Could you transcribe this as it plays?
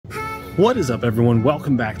What is up, everyone?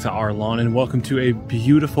 Welcome back to our lawn and welcome to a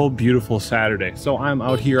beautiful, beautiful Saturday. So I'm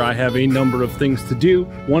out here, I have a number of things to do,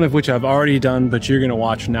 one of which I've already done, but you're gonna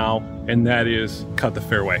watch now, and that is cut the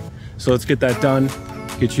fairway. So let's get that done,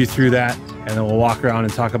 get you through that, and then we'll walk around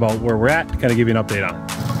and talk about where we're at, kind of give you an update on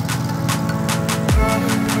it.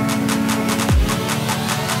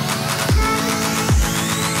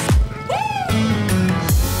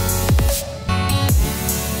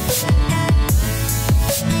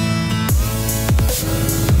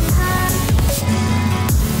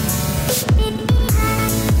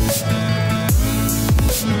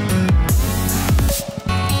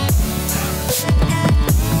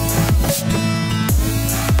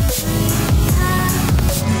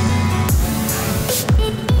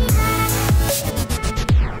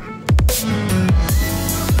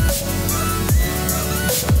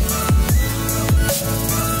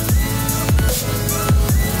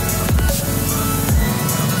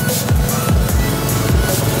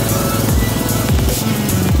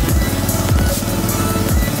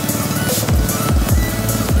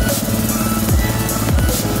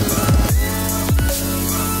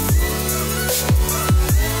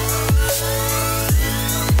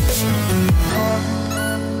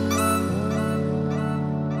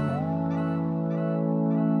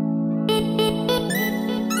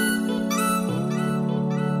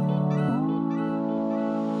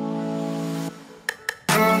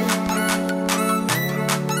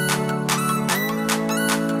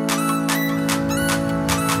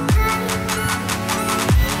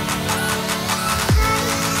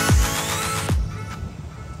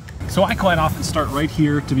 So I quite often start right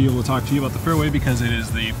here to be able to talk to you about the fairway because it is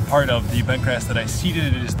the part of the bent grass that I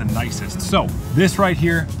seeded. It is the nicest. So this right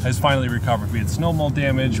here has finally recovered. We had snow mold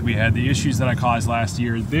damage. We had the issues that I caused last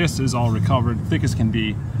year. This is all recovered, thick as can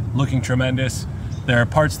be, looking tremendous. There are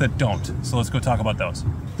parts that don't. So let's go talk about those.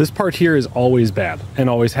 This part here is always bad and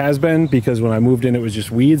always has been because when I moved in, it was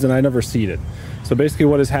just weeds and I never seeded. So basically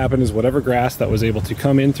what has happened is whatever grass that was able to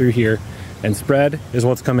come in through here and spread is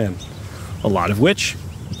what's come in. A lot of which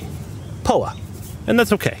POA, and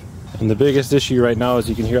that's okay. And the biggest issue right now, as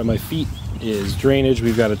you can hear at my feet, is drainage.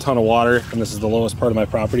 We've got a ton of water, and this is the lowest part of my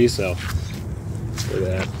property, so look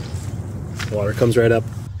at that. Water comes right up.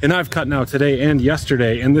 And I've cut now today and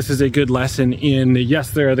yesterday, and this is a good lesson in,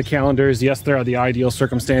 yes, there are the calendars, yes, there are the ideal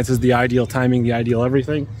circumstances, the ideal timing, the ideal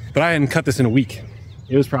everything, but I hadn't cut this in a week.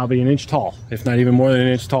 It was probably an inch tall, if not even more than an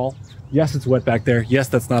inch tall. Yes, it's wet back there. Yes,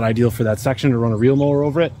 that's not ideal for that section to run a reel mower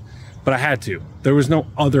over it, but I had to. There was no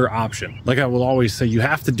other option. Like I will always say, you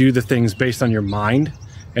have to do the things based on your mind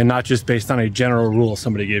and not just based on a general rule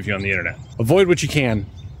somebody gave you on the internet. Avoid what you can,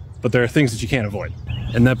 but there are things that you can't avoid.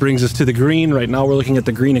 And that brings us to the green. Right now we're looking at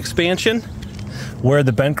the green expansion. Where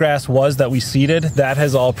the bent grass was that we seeded, that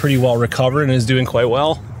has all pretty well recovered and is doing quite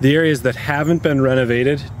well. The areas that haven't been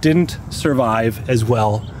renovated didn't survive as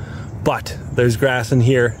well, but there's grass in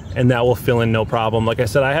here and that will fill in no problem. Like I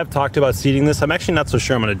said, I have talked about seeding this. I'm actually not so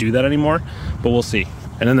sure I'm gonna do that anymore, but we'll see.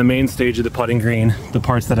 And then the main stage of the putting green, the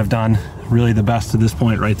parts that have done really the best to this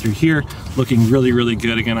point right through here, looking really, really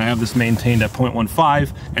good. Again, I have this maintained at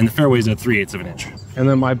 0.15 and the fairway's at 3/8 of an inch. And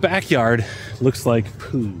then my backyard looks like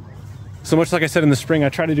poo. So much like I said in the spring, I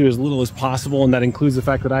try to do as little as possible, and that includes the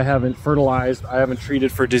fact that I haven't fertilized, I haven't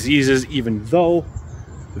treated for diseases, even though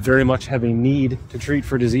I very much have a need to treat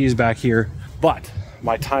for disease back here. But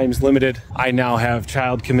my time's limited. I now have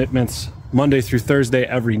child commitments Monday through Thursday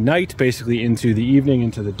every night, basically into the evening,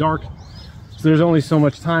 into the dark. So there's only so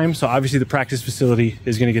much time. So obviously the practice facility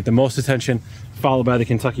is gonna get the most attention, followed by the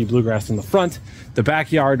Kentucky bluegrass in the front. The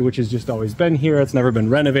backyard, which has just always been here, it's never been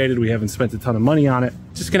renovated. We haven't spent a ton of money on it.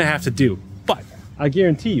 Just gonna have to do. But I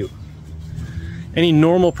guarantee you, any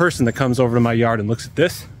normal person that comes over to my yard and looks at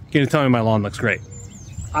this, gonna tell me my lawn looks great.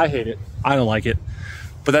 I hate it, I don't like it.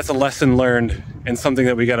 But that's a lesson learned and something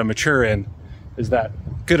that we gotta mature in, is that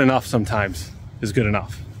good enough sometimes is good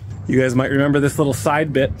enough. You guys might remember this little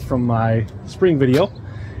side bit from my spring video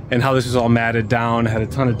and how this was all matted down, had a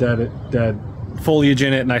ton of dead foliage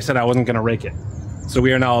in it, and I said I wasn't gonna rake it. So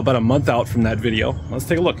we are now about a month out from that video. Let's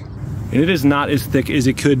take a look. And it is not as thick as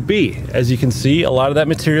it could be. As you can see, a lot of that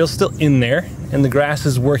material is still in there and the grass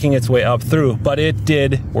is working its way up through, but it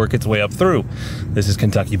did work its way up through. This is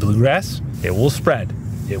Kentucky bluegrass. It will spread.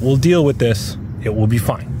 It will deal with this. It will be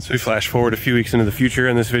fine. So we flash forward a few weeks into the future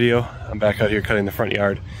in this video. I'm back out here cutting the front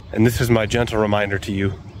yard. And this is my gentle reminder to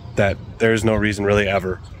you that there's no reason really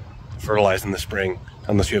ever to fertilize in the spring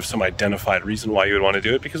unless you have some identified reason why you would want to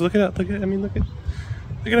do it. Because look at how good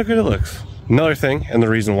it looks. Another thing, and the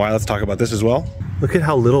reason why, let's talk about this as well. Look at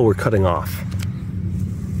how little we're cutting off.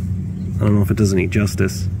 I don't know if it does any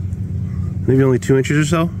justice. Maybe only 2 inches or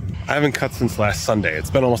so. I haven't cut since last Sunday. It's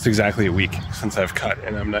been almost exactly a week since I've cut,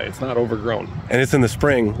 and it's not overgrown. And it's in the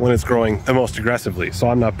spring when it's growing the most aggressively. So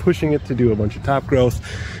I'm not pushing it to do a bunch of top growth,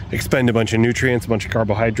 expend a bunch of nutrients, a bunch of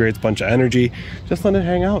carbohydrates, a bunch of energy. Just let it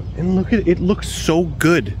hang out. And look at it, it looks so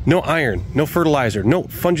good. No iron, no fertilizer, no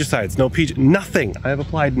fungicides, no peach, nothing. I have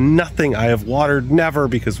applied nothing. I have watered never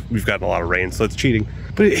because we've gotten a lot of rain, so it's cheating.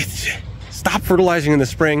 But stop fertilizing in the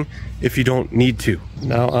spring if you don't need to.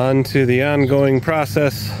 Now on to the ongoing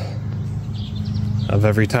process of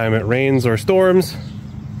every time it rains or storms,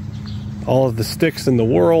 all of the sticks in the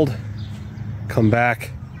world come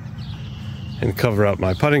back and cover up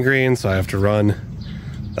my putting green, so I have to run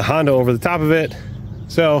the Honda over the top of it.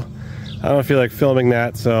 So I don't feel like filming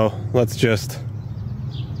that, so let's just...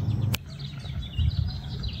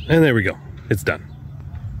 And there we go, it's done.